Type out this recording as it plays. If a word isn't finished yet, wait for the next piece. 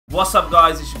What's up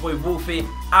guys, it's your boy Wolfie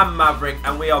and Maverick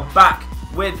and we are back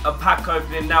with a pack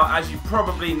opening. Now, as you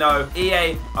probably know,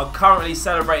 EA are currently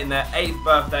celebrating their 8th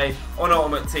birthday on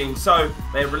Ultimate Team. So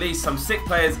they released some sick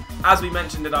players as we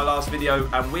mentioned in our last video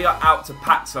and we are out to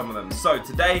pack some of them. So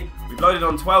today we've loaded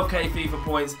on 12k FIFA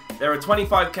points. There are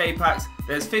 25k packs,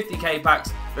 there's 50k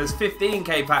packs, there's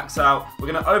 15k packs out. We're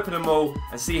going to open them all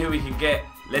and see who we can get.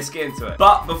 Let's get into it.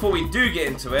 But before we do get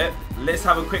into it, let's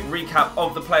have a quick recap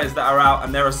of the players that are out.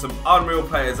 And there are some unreal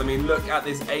players. I mean, look at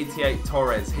this 88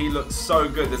 Torres. He looks so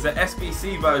good. There's an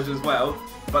SBC version as well,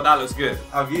 but that looks good.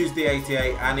 I've used the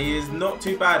 88 and he is not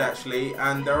too bad actually.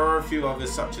 And there are a few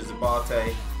others such as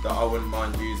Abate that I wouldn't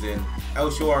mind using. El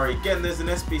Shawari, again, there's an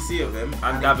SBC of him.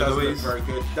 And David he does Luiz. look very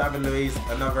good. David Luiz,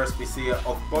 another SBC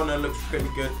of Bonner looks pretty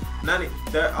good. Nani,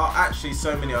 there are actually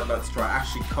so many I'd like to try.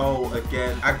 Ashley Cole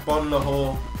again. Agbon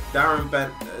Lahore. Darren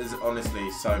Bent is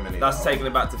honestly so many. That's taking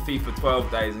it back to FIFA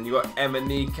 12 days, and you got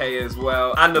Emanike as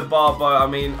well, and the Barbo. I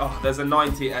mean, oh, there's a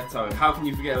 90 Eto. How can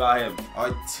you forget about him?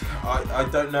 I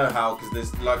don't know how, because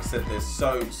there's, like I said, there's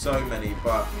so many,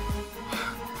 but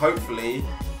hopefully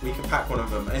we can pack one of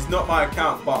them. It's not my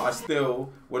account, but I still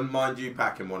wouldn't mind you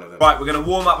packing one of them. Right, we're gonna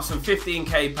warm up with some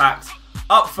 15k packs.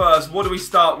 Up first, what do we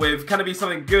start with? Can it be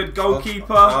something good?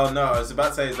 Goalkeeper? Oh no, I was about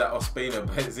to say is that Ospina,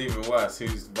 but it's even worse.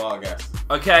 Who's Vargas?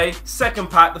 Okay, second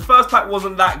pack. The first pack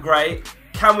wasn't that great.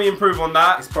 Can we improve on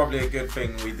that? It's probably a good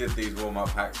thing we did these warm-up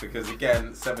packs because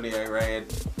again, 78 rated,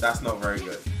 that's not very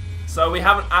good. So we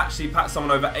haven't actually packed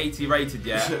someone over 80 rated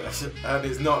yet. And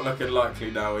it's not looking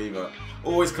likely now either.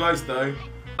 Always close though.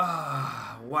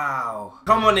 Wow.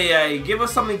 Come on EA, give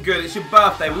us something good. It's your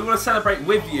birthday. We want to celebrate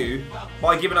with you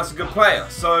by giving us a good player.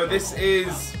 So this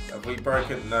is... Have we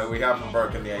broken? No, we haven't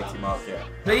broken the 80 mark yet.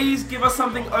 Please give us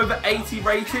something over 80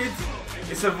 rated.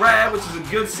 It's a rare, which is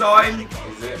a good sign.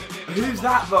 Is it? Who's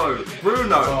that though?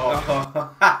 Bruno.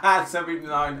 Oh.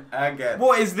 79 again.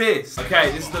 What is this?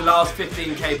 Okay, this is the last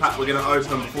 15k pack we're going to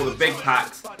open before the big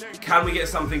packs. Can we get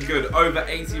something good over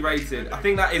 80 rated? I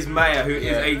think that is Maya who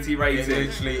is 80 rated. It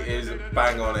literally is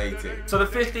bang on 80. So the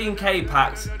 15k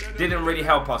packs didn't really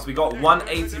help us. We got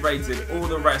 180 rated, all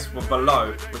the rest were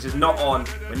below, which is not on.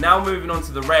 We're now moving on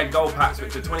to the rare gold packs,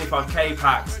 which are 25k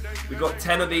packs. We got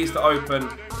 10 of these to open.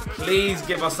 Please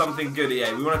give us something good,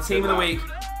 EA. We want a team of the week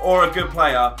or a good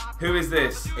player. Who is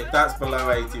this? If that's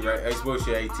below 80 rated, it's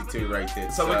Wilshere 82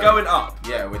 rated. So we're going up.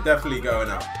 Yeah, we're definitely going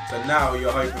up. So now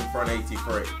you're hoping for an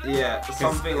 83. Yeah,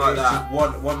 something like that.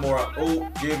 Just one more up. Oh,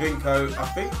 Giovinco, I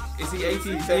think. Is he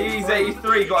 80? He's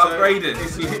 83, got upgraded.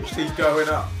 It's literally going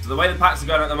up. So the way the packs are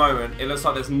going at the moment, it looks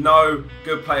like there's no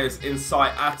good players in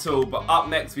sight at all. But up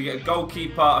next we get a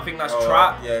goalkeeper. I think that's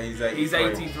Trap. Yeah, he's 83. He's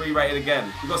 83 rated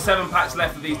again. We've got 7 packs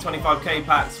left of these 25k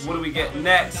packs. What do we get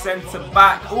next? Centre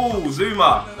back. Oh,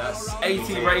 Zuma. That's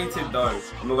 80 rated though.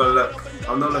 I'm not gonna look.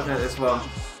 I'm not looking at this one.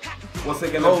 What's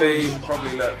it gonna be? You should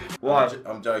probably look. What?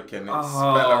 I'm joking. It's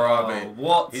Bellarabi.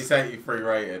 What? He's 83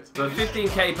 rated. The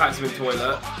 15k packs have been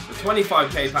toilet. The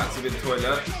 25k packs have been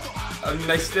toilet. And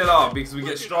they still are because we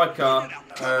get Striker,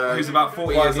 who's about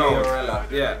 40 years old.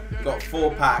 Yeah. Got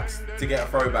 4 packs to get a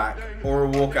throwback or a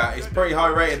walkout. It's pretty high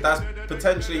rated. That's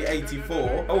potentially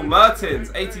 84. Oh,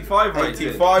 Mertens, 85 rated.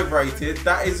 85 rated.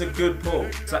 That is a good pull.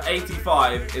 So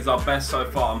 85 is our best so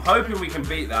far. I'm hoping we can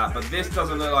beat that, but this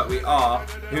doesn't look like we are.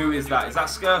 Who is that? Is that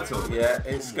Skirtle? Yeah,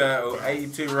 it's Skirtle,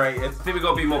 82 rated. I think we've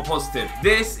got to be more positive.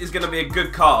 This is going to be a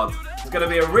good card. It's going to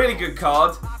be a really good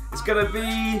card. It's going to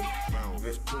be...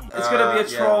 It's going to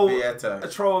be a troll, a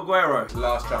troll Aguero.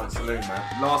 Last chance saloon, man.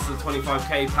 Last of the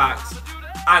 25k packs,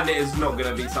 and it is not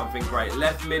going to be something great.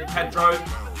 Left mid Pedro,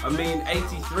 I mean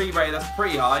 83 rated, that's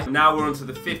pretty high. Now we're on to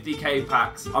the 50k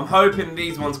packs. I'm hoping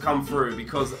these ones come through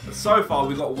because so far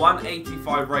we've got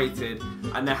 185 rated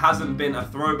and there hasn't been a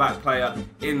throwback player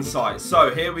in sight.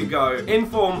 So here we go.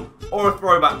 Inform or a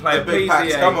throwback player, please.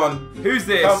 Packs, come on. Who's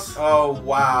this? Oh,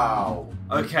 wow.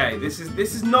 Okay, this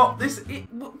is not this.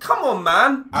 Come on,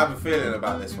 man. I have a feeling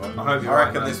about this one. I hope you're right. I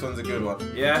reckon this one's a good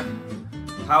one. Yeah.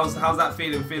 How's that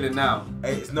feeling now?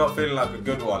 It's not feeling like a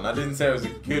good one. I didn't say it was a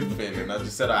good feeling. I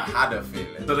just said I had a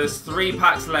feeling. So there's 3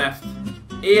 packs left.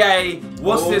 EA,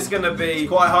 what's this gonna be?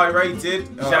 Quite high rated.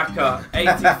 Xhaka,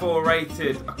 84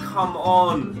 rated. Oh, come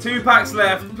on. 2 packs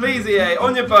left. Please, EA,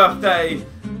 on your birthday,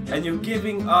 and you're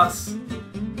giving us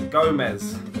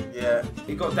Gomez. Yeah.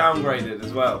 He got downgraded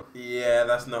as well. Yeah,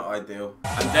 that's not ideal.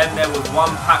 And then there was 1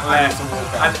 pack left.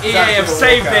 And EA have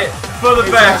saved it for the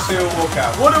best.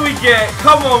 What do we get?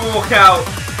 Come on, walkout.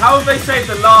 How have they saved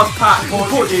the last pack?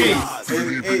 Portuguese.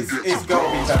 It's got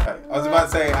to be Pepe. I was about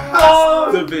to say it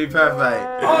has to be Pepe.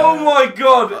 Oh my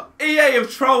god. EA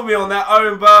have trolled me on their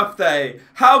own birthday.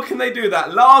 How can they do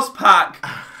that? Last pack.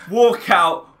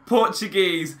 walkout,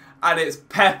 Portuguese, and it's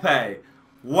Pepe.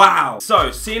 Wow.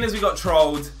 So, seeing as we got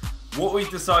trolled, what we've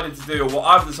decided to do, or what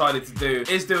I've decided to do,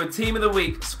 is do a Team of the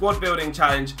Week squad building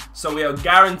challenge, so we are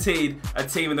guaranteed a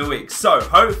Team of the Week. So,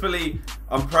 hopefully,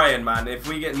 I'm praying, man, if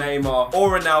we get Neymar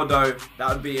or Ronaldo, that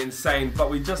would be insane. But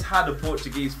we just had a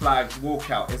Portuguese flag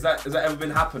walkout. Has that ever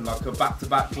been happened, like a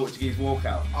back-to-back Portuguese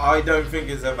walkout? I don't think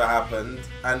it's ever happened,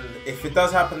 and if it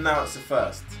does happen now, it's the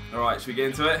first. Alright, should we get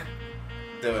into it?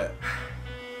 Do it.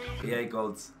 EA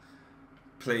gods,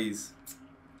 please.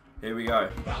 Here we go.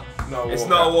 It's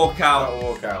not a walkout. Not a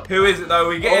walkout. Who is it though?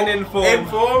 We're getting in form. In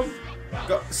form?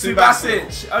 Got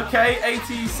Subasic. Okay,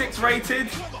 86 rated.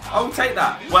 I'll take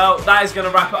that. Well, that is going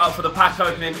to wrap it up for the pack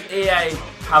opening. EA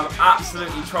have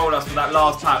absolutely trolled us for that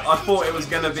last pack. I thought it was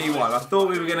going to be one. I thought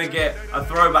we were going to get a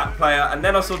throwback player, and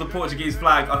then I saw the Portuguese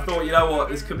flag. I thought, you know what,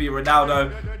 this could be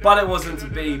Ronaldo, but it wasn't to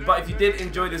be. But if you did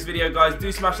enjoy this video, guys,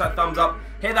 do smash that thumbs up.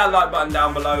 Hit that like button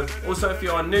down below. Also, if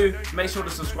you are new, make sure to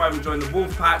subscribe and join the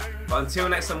Wolf Pack. But until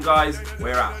next time, guys,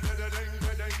 we're out.